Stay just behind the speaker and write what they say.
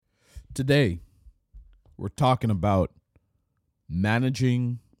Today, we're talking about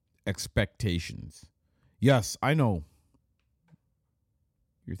managing expectations. Yes, I know.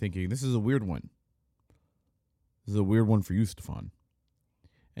 You're thinking, this is a weird one. This is a weird one for you, Stefan.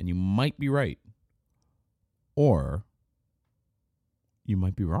 And you might be right. Or you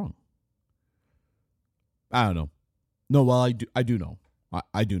might be wrong. I don't know. No, well, I do know.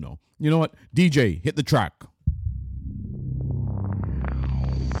 I do know. You know what? DJ, hit the track.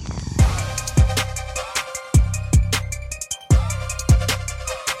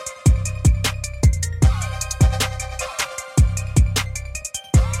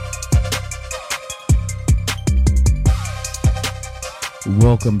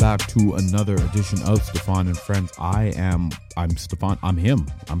 Welcome back to another edition of Stefan and Friends. I'm Stefan. I'm him.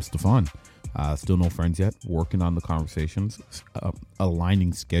 I'm Stefan. Still no friends yet. Working on the conversations,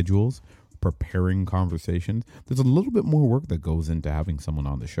 aligning schedules, preparing conversations. There's a little bit more work that goes into having someone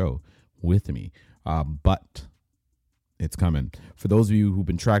on the show with me, but it's coming. For those of you who've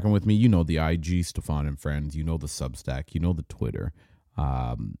been tracking with me, you know the IG Stefan and Friends. You know the Substack. You know the Twitter.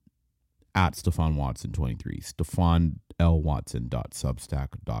 At Stefan Watson 23,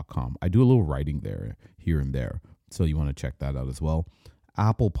 StefanLWatson.substack.com. I do a little writing there, here and there, so you want to check that out as well.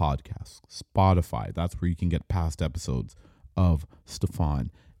 Apple Podcasts, Spotify, that's where you can get past episodes of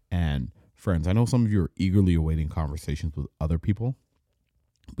Stefan and Friends. I know some of you are eagerly awaiting conversations with other people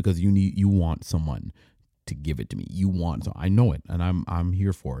because you want someone to give it to me. I know it, and I'm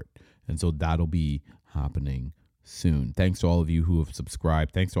here for it, and so that'll be happening soon. Thanks to all of you who have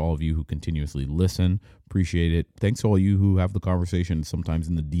subscribed. Thanks to all of you who continuously listen. Appreciate it. Thanks to all you who have the conversation sometimes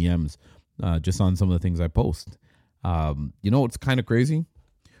in the DMs, just on some of the things I post. You know what's kind of crazy?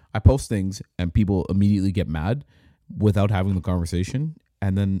 I post things and people immediately get mad without having the conversation.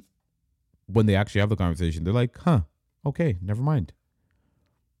 And then when they actually have the conversation, they're like, okay, never mind.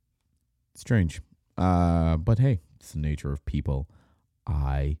 Strange. But hey, it's the nature of people,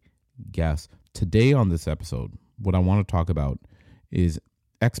 I guess. Today on this episode, what I want to talk about is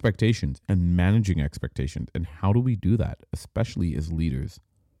expectations and managing expectations, and how do we do that, especially as leaders.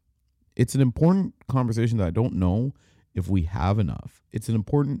 It's an important conversation that I don't know if we have enough. It's an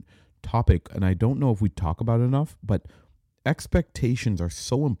important topic, and I don't know if we talk about it enough, but expectations are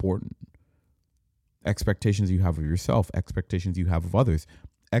so important. Expectations you have of yourself, expectations you have of others,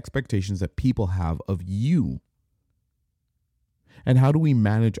 expectations that people have of you. And how do we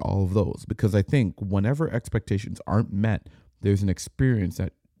manage all of those? Because I think whenever expectations aren't met, there's an experience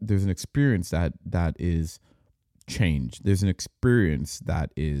that is changed. There's an experience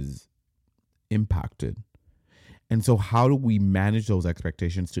that is impacted. And so how do we manage those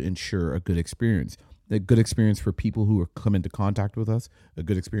expectations to ensure a good experience? A good experience for people who are come into contact with us, a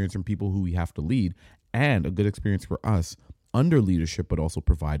good experience from people who we have to lead, and a good experience for us under leadership, but also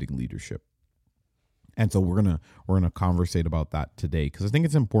providing leadership. And so we're gonna conversate about that today because I think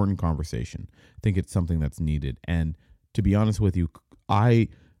it's an important conversation. I think it's something that's needed. And to be honest with you, I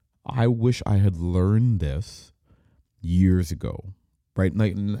wish I had learned this years ago, right?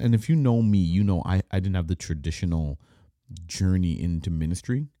 Like, and if you know me, you know I didn't have the traditional journey into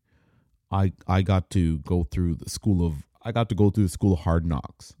ministry. I got to go through the school of hard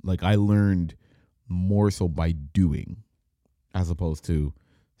knocks. Like, I learned more so by doing as opposed to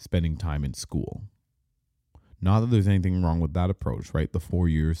spending time in school. Not that there's anything wrong with that approach, right? The 4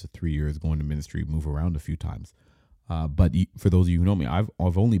 years, the 3 years going to ministry, move around a few times. But for those of you who know me, I've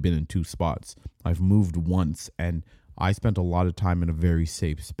only been in two spots. I've moved once, and I spent a lot of time in a very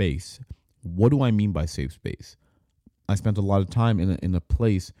safe space. What do I mean by safe space? I spent a lot of time in a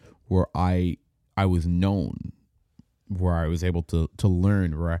place where I was known, where I was able to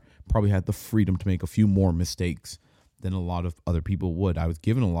learn, where I probably had the freedom to make a few more mistakes than a lot of other people would. I was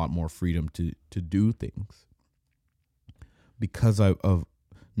given a lot more freedom to do things. Because of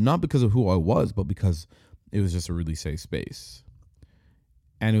not because of who I was, but because it was just a really safe space,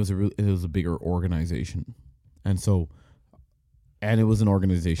 and it was a bigger organization, and it was an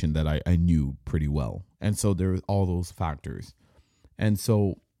organization that I knew pretty well, and so there was all those factors, and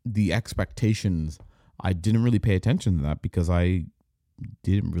so the expectations, I didn't really pay attention to that because I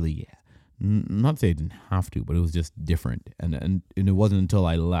didn't really, not say I didn't have to, but it was just different, and it wasn't until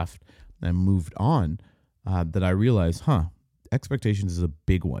I left and moved on that I realized, expectations is a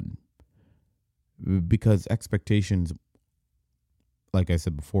big one, because expectations, like I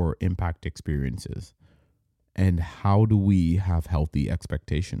said before, impact experiences. And how do we have healthy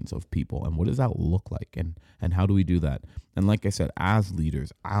expectations of people? And what does that look like? And how do we do that? And like I said, as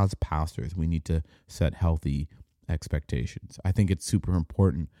leaders, as pastors, we need to set healthy expectations. I think it's super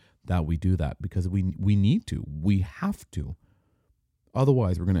important that we do that because we need to. We have to.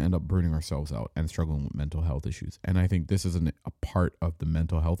 Otherwise, we're going to end up burning ourselves out and struggling with mental health issues. And I think this is a part of the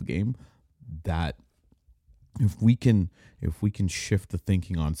mental health game that if we can shift the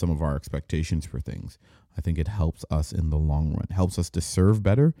thinking on some of our expectations for things, I think it helps us in the long run, helps us to serve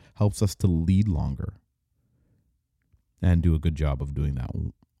better, helps us to lead longer, and do a good job of doing that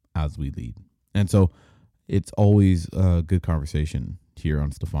as we lead. And so it's always a good conversation here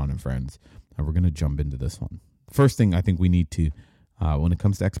on Stefan and Friends. And we're going to jump into this one. First thing I think we need to, when it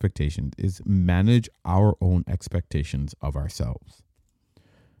comes to expectations, is manage our own expectations of ourselves.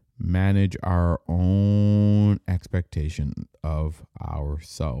 Manage our own expectation of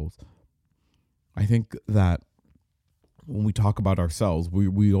ourselves. I think that when we talk about ourselves,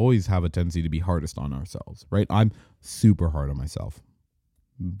 we always have a tendency to be hardest on ourselves, right? I'm super hard on myself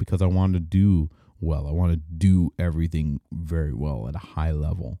because I want to do well. I want to do everything very well at a high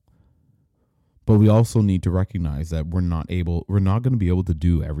level. But we also need to recognize that we're not going to be able to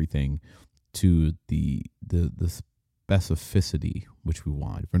do everything to the specificity which we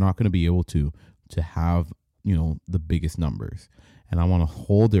want. We're not going to be able to have, the biggest numbers. And I want to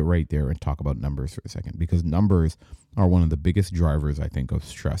hold it right there and talk about numbers for a second, because numbers are one of the biggest drivers, I think, of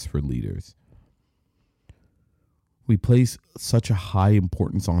stress for leaders. We place such a high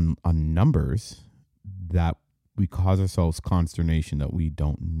importance on numbers that we cause ourselves consternation that we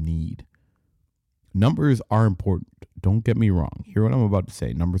don't need. Numbers are important. Don't get me wrong. Hear what I'm about to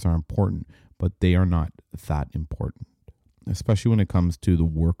say. Numbers are important, but they are not that important, especially when it comes to the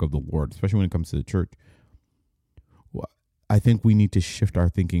work of the Lord, especially when it comes to the church. I think we need to shift our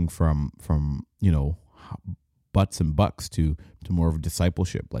thinking from butts and bucks to more of a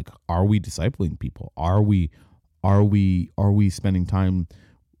discipleship. Like, are we discipling people? Are we spending time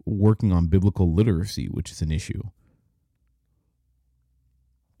working on biblical literacy, which is an issue?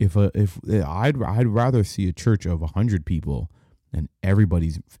 If I'd rather see a church of 100 people and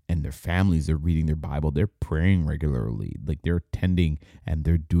everybody's and their families are reading their Bible, they're praying regularly, like they're attending and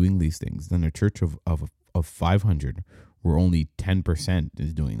they're doing these things, than a church of 500 where only 10%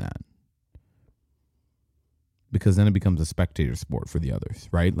 is doing that. Because then it becomes a spectator sport for the others,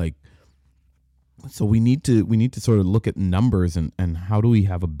 right? Like, so we need to sort of look at numbers and how do we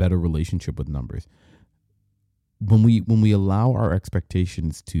have a better relationship with numbers. When we allow our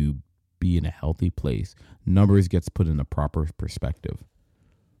expectations to be in a healthy place, numbers gets put in a proper perspective.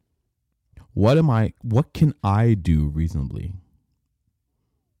 What can I do reasonably?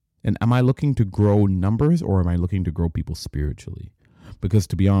 And am I looking to grow numbers, or am I looking to grow people spiritually? Because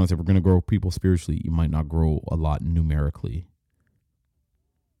to be honest, if we're going to grow people spiritually, you might not grow a lot numerically.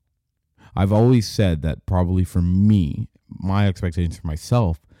 I've always said that probably for me, my expectations for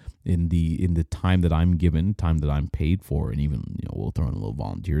myself in the time that I'm given, time that I'm paid for, and even, we'll throw in a little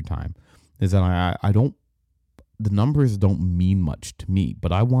volunteer time, is that the numbers don't mean much to me,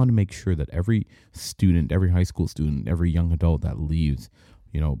 but I want to make sure that every student, every high school student, every young adult that leaves,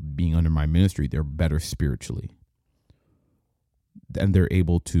 being under my ministry, they're better spiritually. And they're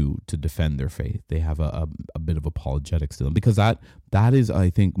able to defend their faith. They have a bit of apologetics to them, because that is, I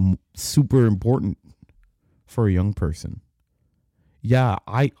think, super important for a young person. Yeah,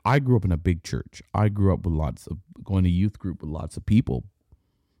 I grew up in a big church. I grew up with going to youth group with lots of people,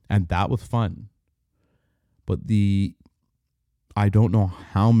 and that was fun. But I don't know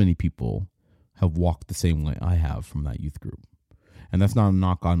how many people have walked the same way I have from that youth group. And that's not a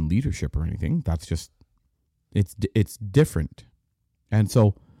knock on leadership or anything. That's just, it's different. And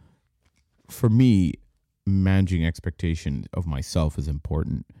so for me, managing expectations of myself is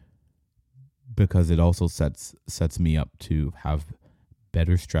important, because it also sets me up to have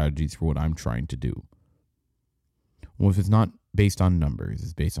better strategies for what I'm trying to do. Well, if it's not based on numbers,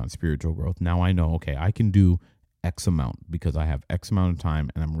 it's based on spiritual growth. Now I know, okay, I can do X amount because I have X amount of time,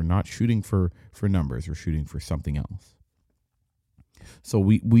 and we're not shooting for numbers, we're shooting for something else. So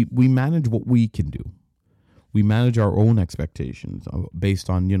we manage what we can do. We manage our own expectations based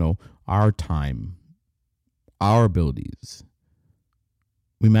on, our time, our abilities.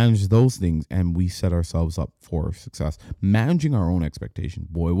 We manage those things, and we set ourselves up for success. Managing our own expectations,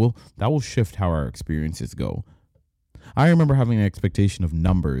 that will shift how our experiences go. I remember having an expectation of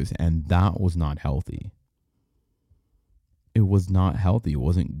numbers, and that was not healthy. It was not healthy. It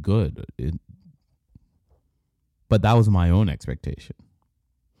wasn't good. But that was my own expectation,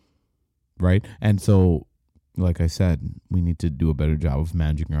 right? And so, like I said, we need to do a better job of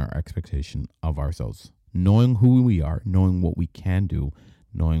managing our expectation of ourselves, knowing who we are, knowing what we can do,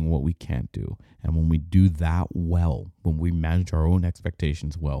 knowing what we can't do. And when we do that well, when we manage our own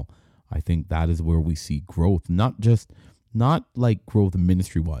expectations well, I think that is where we see growth, not like growth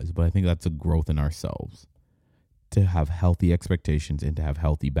ministry-wise, but I think that's a growth in ourselves. to have healthy expectations and to have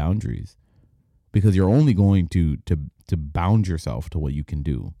healthy boundaries, because you're only going to bound yourself to what you can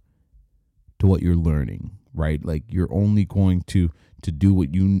do, to what you're learning, right? Like you're only going to do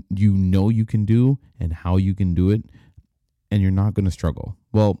what you know you can do and how you can do it, and you're not going to struggle.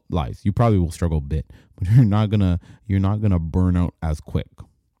 Well, lies. You probably will struggle a bit, but you're not gonna burn out as quick,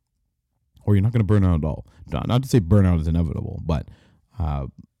 or you're not going to burn out at all. Not to say burnout is inevitable, but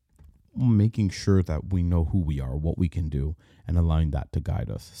making sure that we know who we are, what we can do, and allowing that to guide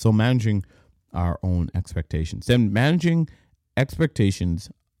us. So managing our own expectations and managing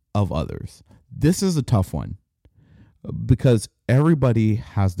expectations of others. This is a tough one because everybody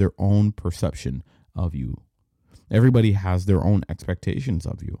has their own perception of you. Everybody has their own expectations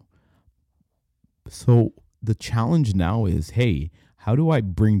of you. So the challenge now is, hey, how do I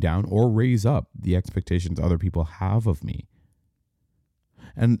bring down or raise up the expectations other people have of me?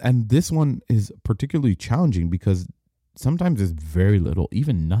 And this one is particularly challenging because sometimes there's very little,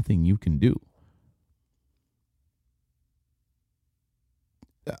 even nothing you can do.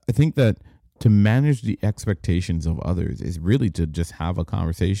 I think that to manage the expectations of others is really to just have a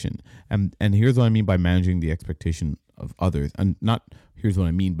conversation. And here's what I mean by managing the expectation of others. And not here's what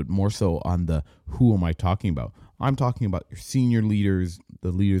I mean, but more so on the who am I talking about? I'm talking about your senior leaders,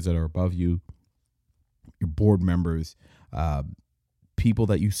 the leaders that are above you, your board members, people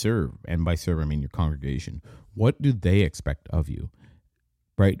that you serve. And by serve, I mean your congregation. What do they expect of you?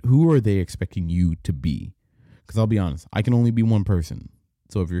 Right? Who are they expecting you to be? Because I'll be honest, I can only be one person.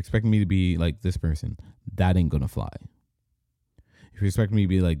 So if you're expecting me to be like this person, that ain't going to fly. If you're expecting me to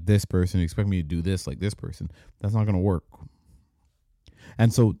be like this person, you expect me to do this like this person, that's not going to work.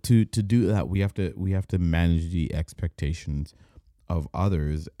 And so to do that, we have to manage the expectations of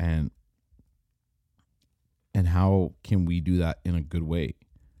others, and how can we do that in a good way?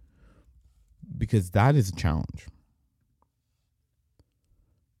 Because that is a challenge.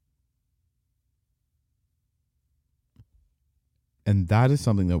 And that is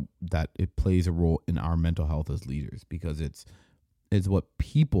something that it plays a role in our mental health as leaders, because it's what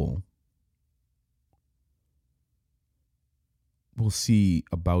people will see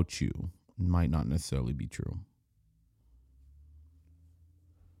about you might not necessarily be true.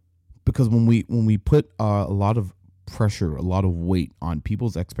 Because when we put a lot of pressure, a lot of weight on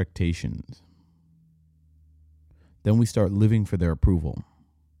people's expectations, then we start living for their approval.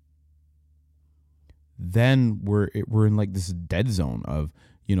 Then we're in like this dead zone of,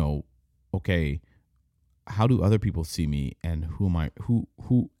 okay, how do other people see me, and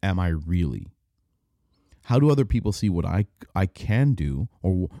who am I really? How do other people see what I can do,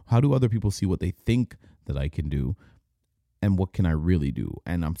 or how do other people see what they think that I can do, and what can I really do?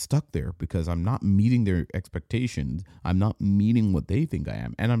 And I'm stuck there because I'm not meeting their expectations. I'm not meeting what they think I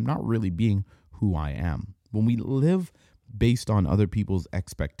am, and I'm not really being who I am. When we live based on other people's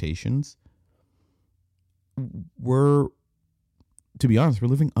expectations, to be honest, we're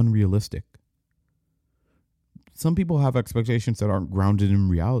living unrealistic. Some people have expectations that aren't grounded in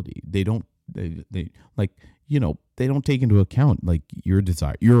reality. They don't take into account like your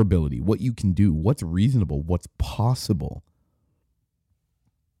desire, your ability, what you can do, what's reasonable, what's possible.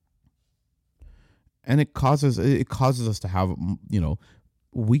 And it causes us to have,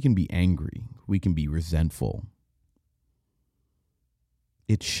 we can be angry, we can be resentful.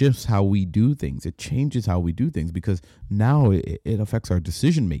 It shifts how we do things. It changes how we do things, because now it affects our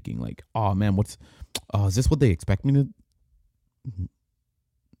decision making. Like, oh man, is this what they expect me to?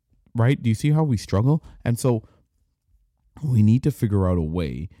 Right? Do you see how we struggle? And so we need to figure out a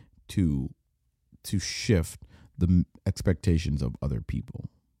way to shift the expectations of other people.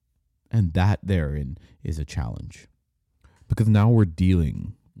 And that therein is a challenge, because now we're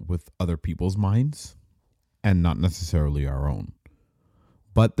dealing with other people's minds and not necessarily our own.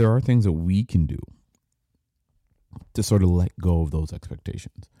 But there are things that we can do to sort of let go of those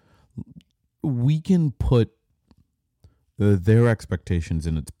expectations. We can put their expectations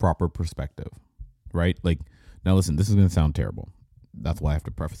in its proper perspective, right? Like, now listen, this is going to sound terrible. That's why I have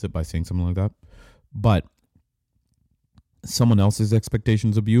to preface it by saying something like that. But someone else's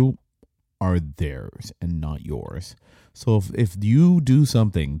expectations of you are theirs and not yours. So if you do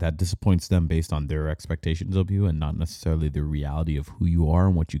something that disappoints them based on their expectations of you and not necessarily the reality of who you are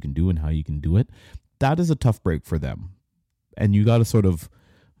and what you can do and how you can do it, that is a tough break for them. And you got to sort of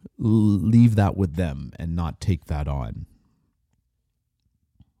leave that with them and not take that on.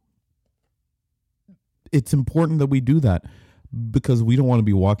 It's important that we do that, because we don't want to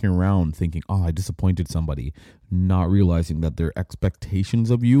be walking around thinking, oh, I disappointed somebody, not realizing that their expectations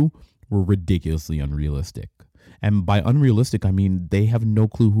of you were ridiculously unrealistic. And by unrealistic, I mean they have no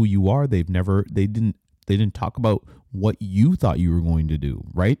clue who you are. They didn't They didn't talk about what you thought you were going to do,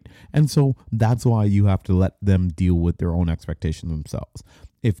 right? And so that's why you have to let them deal with their own expectations themselves.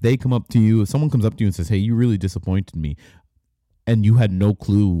 If they come up to you, if someone comes up to you and says, "Hey, you really disappointed me," and you had no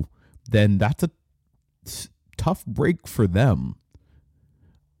clue, then that's a tough break for them.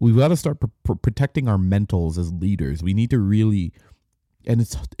 We've got to start protecting our mentals as leaders. We need to really, and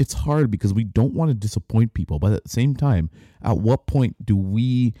it's hard because we don't want to disappoint people, but at the same time, at what point do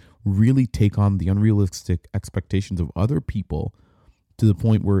we really take on the unrealistic expectations of other people to the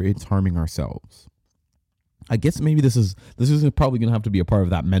point where it's harming ourselves? I guess maybe this is probably going to have to be a part of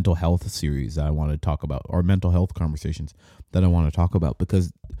that mental health series that I want to talk about, or mental health conversations that I want to talk about,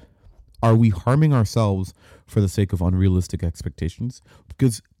 because are we harming ourselves for the sake of unrealistic expectations?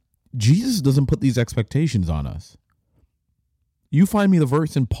 Because Jesus doesn't put these expectations on us. You find me the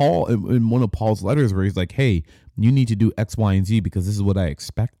verse in one of Paul's letters where he's like, "Hey, you need to do X, Y, and Z because this is what I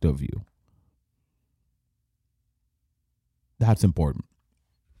expect of you." That's important.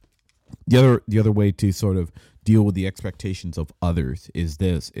 The other way to sort of deal with the expectations of others is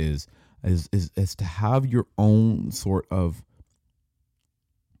to have your own sort of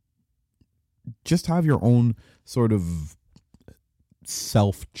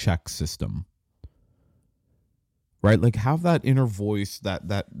self-check system, right? Like have that inner voice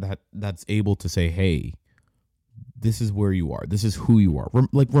that's able to say, "Hey, this is where you are. This is who you are."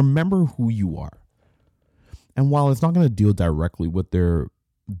 Remember who you are. And while it's not going to deal directly with their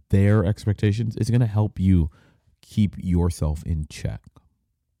expectations, it's going to help you keep yourself in check.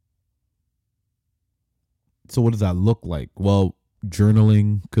 So what does that look like? Well,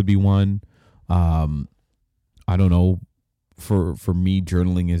 journaling could be one. I don't know. For me,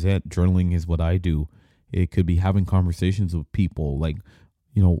 journaling is it. Journaling is what I do. It could be having conversations with people, like,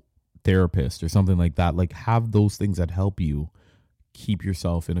 therapists or something like that. Like have those things that help you keep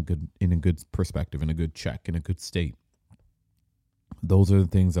yourself in a good perspective, in a good check, in a good state. Those are the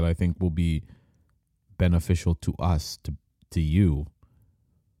things that I think will be beneficial to us, to you.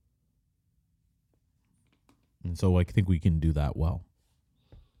 And so I think we can do that well.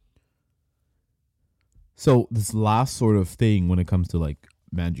 So this last sort of thing when it comes to like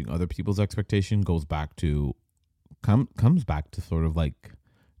managing other people's expectation comes back to sort of like,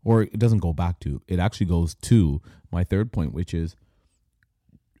 or it doesn't go back to, it actually goes to my third point, which is,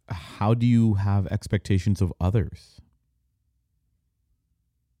 how do you have expectations of others?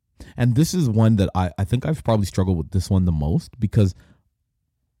 And this is one that I think I've probably struggled with this one the most because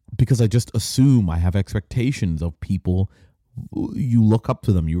I just assume I have expectations of people. You look up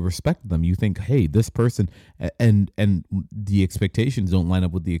to them, you respect them, you think, "Hey, this person," and the expectations don't line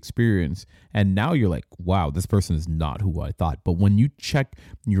up with the experience, and now you're like, "Wow, this person is not who I thought." But when you check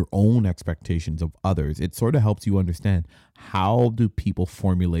your own expectations of others, it sort of helps you understand, how do people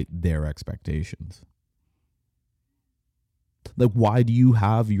formulate their expectations? Like, why do you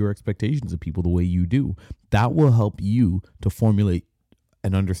have your expectations of people the way you do? That will help you to formulate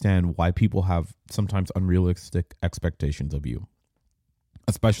and understand why people have sometimes unrealistic expectations of you,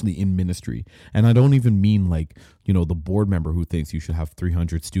 especially in ministry. And I don't even mean like, the board member who thinks you should have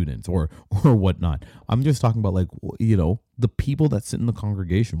 300 students or whatnot. I'm just talking about like, the people that sit in the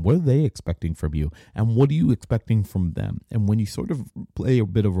congregation. What are they expecting from you? And what are you expecting from them? And when you sort of play a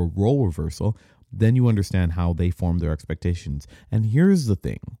bit of a role reversal, then you understand how they form their expectations. And here's the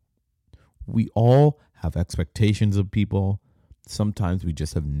thing. We all have expectations of people. Sometimes we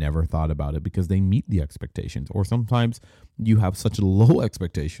just have never thought about it because they meet the expectations. Or sometimes you have such low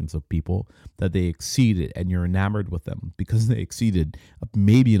expectations of people that they exceeded and you're enamored with them because they exceeded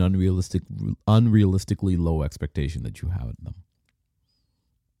maybe an unrealistically low expectation that you have of them.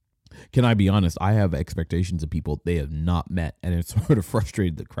 Can I be honest? I have expectations of people they have not met, and it's sort of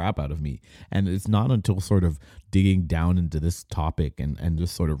frustrated the crap out of me. And it's not until sort of digging down into this topic and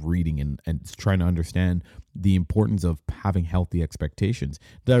just sort of reading and trying to understand the importance of having healthy expectations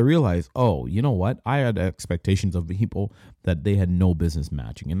that I realized, oh, you know what? I had expectations of people that they had no business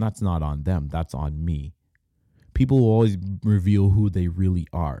matching, and that's not on them. That's on me. People will always reveal who they really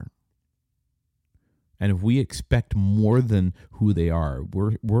are. And if we expect more than who they are,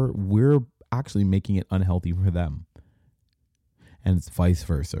 we're actually making it unhealthy for them. And it's vice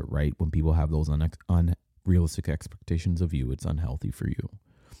versa, right? When people have those unrealistic expectations of you, it's unhealthy for you.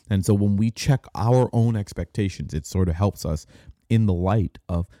 And so when we check our own expectations, it sort of helps us in the light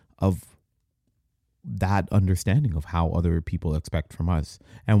of that understanding of how other people expect from us.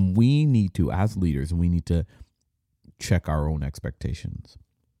 And we need to, as leaders, we need to check our own expectations.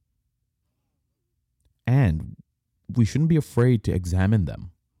 And we shouldn't be afraid to examine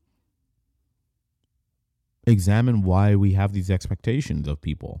them. Examine why we have these expectations of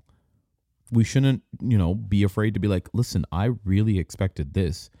people. We shouldn't, be afraid to be like, listen, I really expected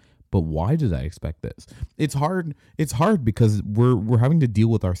this, but why did I expect this? It's hard. It's hard because we're having to deal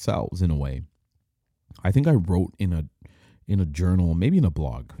with ourselves in a way. I think I wrote in a journal, maybe in a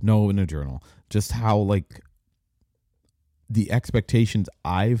blog, no, in a journal, just how like the expectations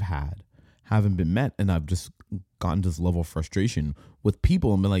I've had haven't been met, and I've just gotten to this level of frustration with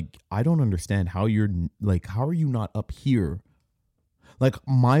people and been like, I don't understand how how are you not up here? Like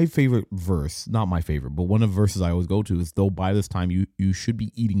my favorite verse, not my favorite, but one of the verses I always go to is, though by this time you should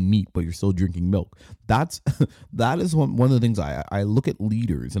be eating meat, but you're still drinking milk. That is one of the things I look at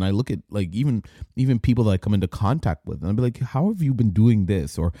leaders, and I look at like even people that I come into contact with, and I'll be like, how have you been doing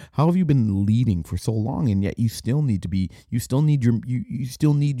this, or how have you been leading for so long, and yet you still need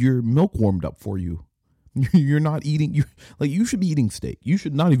your milk warmed up for you. You're not eating, you should be eating steak. You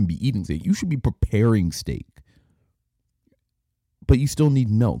should not even be eating steak. You should be preparing steak, but you still need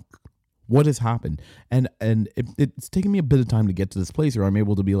milk. What has happened? And it's taken me a bit of time to get to this place where I'm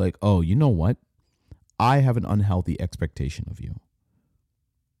able to be like, oh, you know what? I have an unhealthy expectation of you.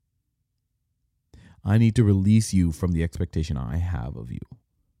 I need to release you from the expectation I have of you.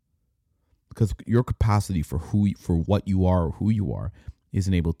 Because your capacity for what you are or who you are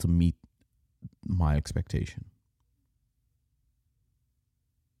isn't able to meet my expectation.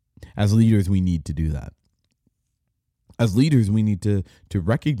 As leaders, we need to do that. As leaders, we need to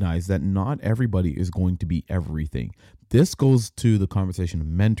recognize that not everybody is going to be everything. This goes to the conversation of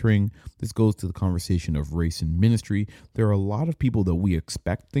mentoring. This goes to the conversation of race and ministry. There are a lot of people that we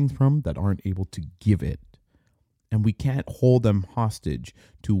expect things from that aren't able to give it. And we can't hold them hostage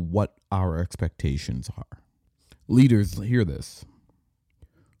to what our expectations are. Leaders, hear this.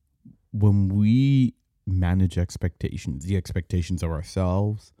 When we manage expectations, the expectations of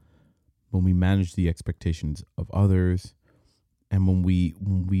ourselves, when we manage the expectations of others, and when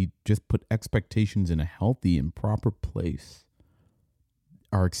we just put expectations in a healthy and proper place,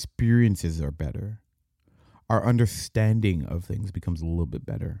 our experiences are better. Our understanding of things becomes a little bit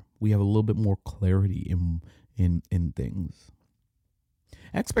better. We have a little bit more clarity in things.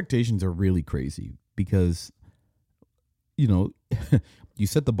 Expectations are really crazy because, you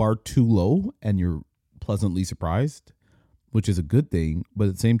set the bar too low and you're pleasantly surprised, which is a good thing. But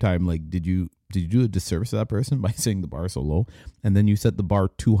at the same time, like, did you do a disservice to that person by setting the bar so low? And then you set the bar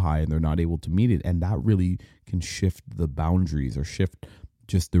too high and they're not able to meet it. And that really can shift the boundaries or shift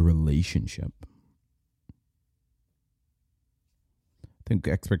just the relationship. I think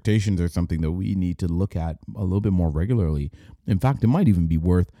expectations are something that we need to look at a little bit more regularly. In fact, it might even be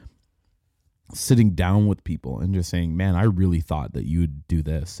worth sitting down with people and just saying, man, I really thought that you'd do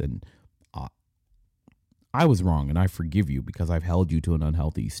this. And I was wrong, and I forgive you because I've held you to an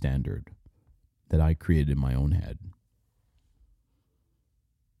unhealthy standard that I created in my own head.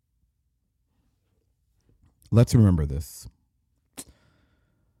 Let's remember this.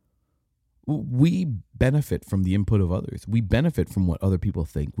 We benefit from the input of others. We benefit from what other people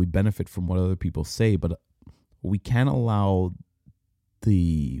think. We benefit from what other people say, but we can't allow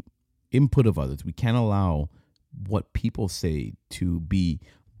the input of others. We can't allow what people say to be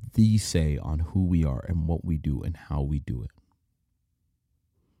the say on who we are and what we do and how we do it.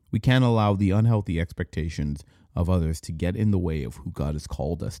 We can't allow the unhealthy expectations of others to get in the way of who God has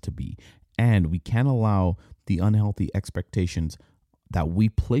called us to be. And we can't allow the unhealthy expectations that we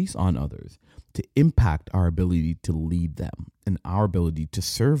place on others to impact our ability to lead them and our ability to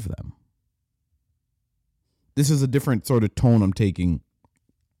serve them. This is a different sort of tone I'm taking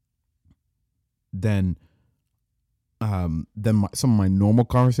than some of my normal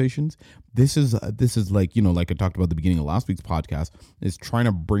conversations. This is like, like I talked about at the beginning of last week's podcast, is trying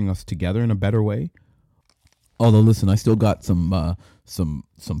to bring us together in a better way. Although, listen, I still got some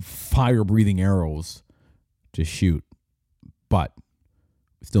fire breathing arrows to shoot, but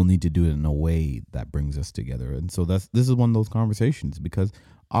we still need to do it in a way that brings us together. And so this is one of those conversations, because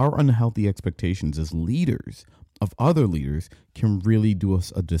our unhealthy expectations as leaders of other leaders can really do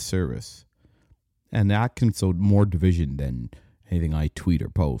us a disservice. And that can sow more division than anything I tweet or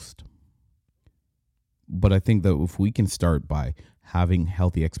post. But I think that if we can start by having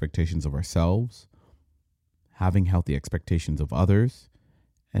healthy expectations of ourselves, having healthy expectations of others,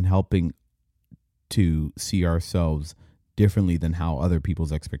 and helping to see ourselves differently than how other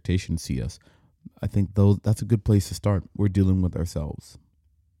people's expectations see us, I think that's a good place to start. We're dealing with ourselves.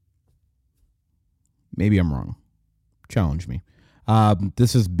 Maybe I'm wrong. Challenge me.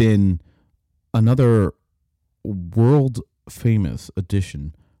 This has been another world famous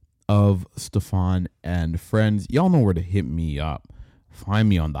edition of Stefan and Friends. Y'all know where to hit me up. Find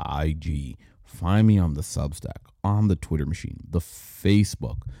me on the IG. Find me on the Substack, on the Twitter machine, the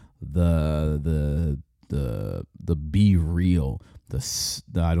Facebook. the Be Real,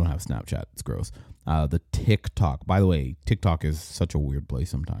 I don't have Snapchat, it's gross. The TikTok. By the way, TikTok is such a weird place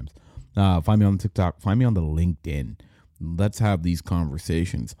sometimes. Find me on TikTok. Find me on the LinkedIn. Let's have these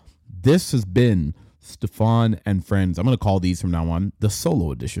conversations. This has been Stefan and Friends. I'm going to call these from now on the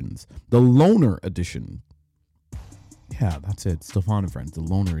solo editions, the loner edition. Yeah, that's it. Stefan and Friends, the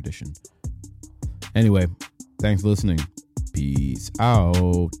loner edition. Anyway, thanks for listening. Peace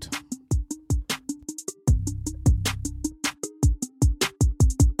out.